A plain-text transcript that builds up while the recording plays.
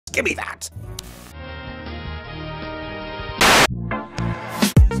Give me that!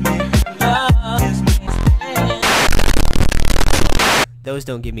 Those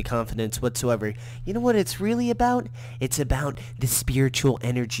don't give me confidence whatsoever. You know what it's really about? It's about the spiritual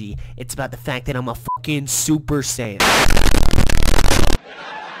energy. It's about the fact that I'm a fucking Super Saiyan.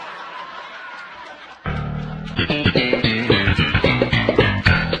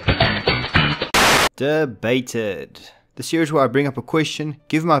 Debated. The series where I bring up a question,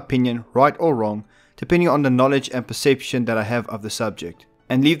 give my opinion, right or wrong, depending on the knowledge and perception that I have of the subject,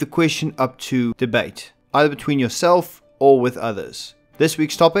 and leave the question up to debate, either between yourself or with others. This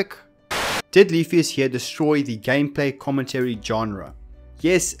week's topic: did Leafishere destroy the gameplay commentary genre?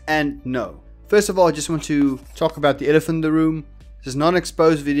 Yes and no. First of all, I just want to talk about the elephant in the room. This is not an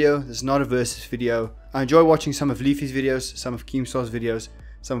exposed video, this is not a versus video. I enjoy watching some of Leafy's videos, some of Keemstar's videos,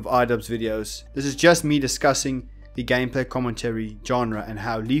 some of iDubbbz's videos. This is just me discussing the gameplay commentary genre and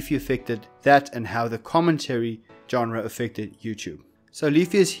how Leafy affected that and how the commentary genre affected YouTube. So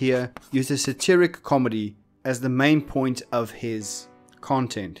Leafishere uses satiric comedy as the main point of his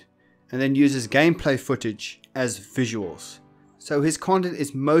content and then uses gameplay footage as visuals. So his content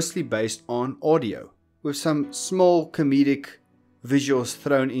is mostly based on audio with some small comedic visuals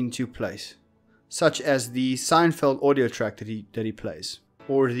thrown into place, such as the Seinfeld audio track that he plays,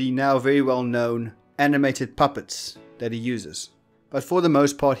 or the now very well known animated puppets that he uses. But for the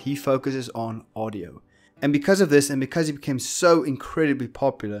most part he focuses on audio. And because of this, and because he became so incredibly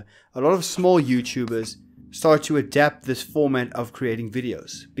popular, a lot of small YouTubers start to adapt this format of creating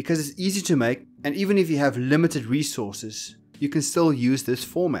videos because it's easy to make, and even if you have limited resources you can still use this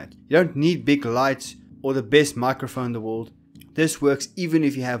format. You don't need big lights or the best microphone in the world. This works even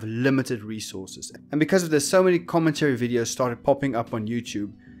if you have limited resources. And because of this, so many commentary videos started popping up on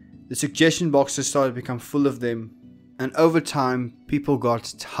YouTube. The suggestion boxes started to become full of them, and over time people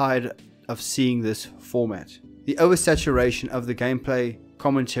got tired of seeing this format. The oversaturation of the gameplay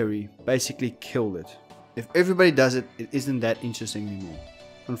commentary basically killed it. If everybody does it, it isn't that interesting anymore,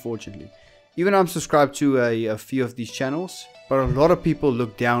 unfortunately. Even I'm subscribed to a few of these channels, but a lot of people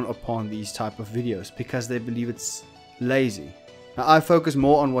look down upon these type of videos because they believe it's lazy. Now I focus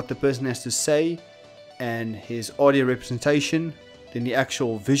more on what the person has to say and his audio representation than the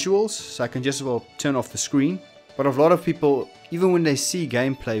actual visuals, so I can just as well turn off the screen. But a lot of people, even when they see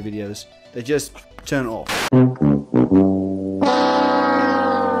gameplay videos, they just turn off.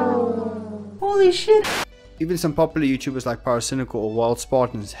 Holy shit! Even some popular YouTubers like Pyrocynical or Wild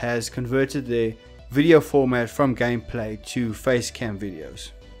Spartans has converted their video format from gameplay to facecam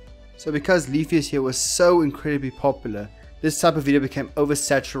videos. So because Leafishere was so incredibly popular, this type of video became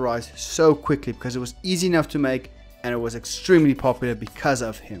oversaturated so quickly because it was easy enough to make and it was extremely popular because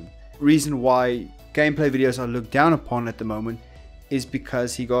of him. Reason why gameplay videos are looked down upon at the moment is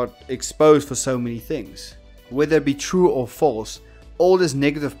because he got exposed for so many things. Whether it be true or false, all this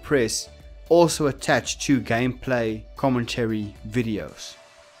negative press also attached to gameplay commentary videos.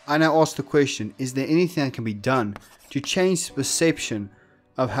 I now ask the question, is there anything that can be done to change the perception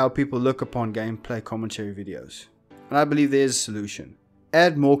of how people look upon gameplay commentary videos? And I believe there's a solution.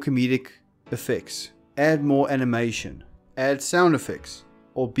 Add more comedic effects, add more animation, add sound effects,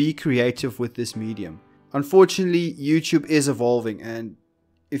 or be creative with this medium. Unfortunately, YouTube is evolving, and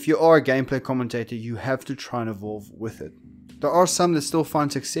if you are a gameplay commentator, you have to try and evolve with it. There are some that still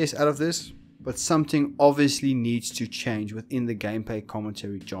find success out of this, but something obviously needs to change within the gameplay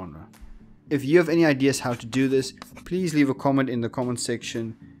commentary genre. If you have any ideas how to do this, please leave a comment in the comment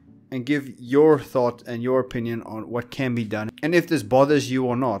section and give your thought and your opinion on what can be done, and if this bothers you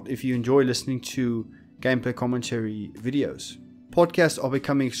or not, if you enjoy listening to gameplay commentary videos. Podcasts are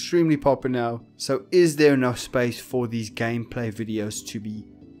becoming extremely popular now, so is there enough space for these gameplay videos to be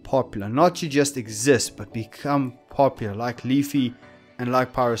popular? Not to just exist, but become popular like Leafy and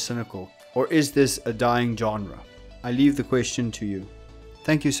like Pyrocynical. Or is this a dying genre? I leave the question to you.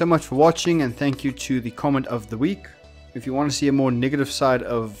 Thank you so much for watching, and thank you to the comment of the week. If you want to see a more negative side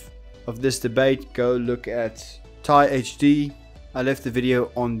of this debate, go look at Thai HD. I left the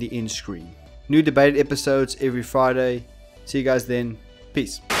video on the end screen. New debated episodes every Friday. See you guys then.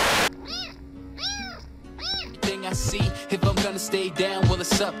 Peace. I see if I'm gonna stay down, well,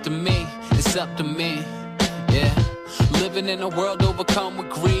 it's up to me. It's up to me. Yeah. Living in a world overcome with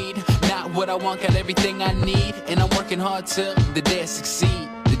greed. Not what I want, got everything I need. And I'm working hard till the day I succeed.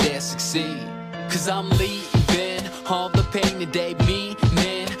 The day I succeed. Cause I'm leaving all the pain today. Meaning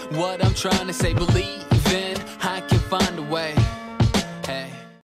what I'm trying to say. Believing I can find a way.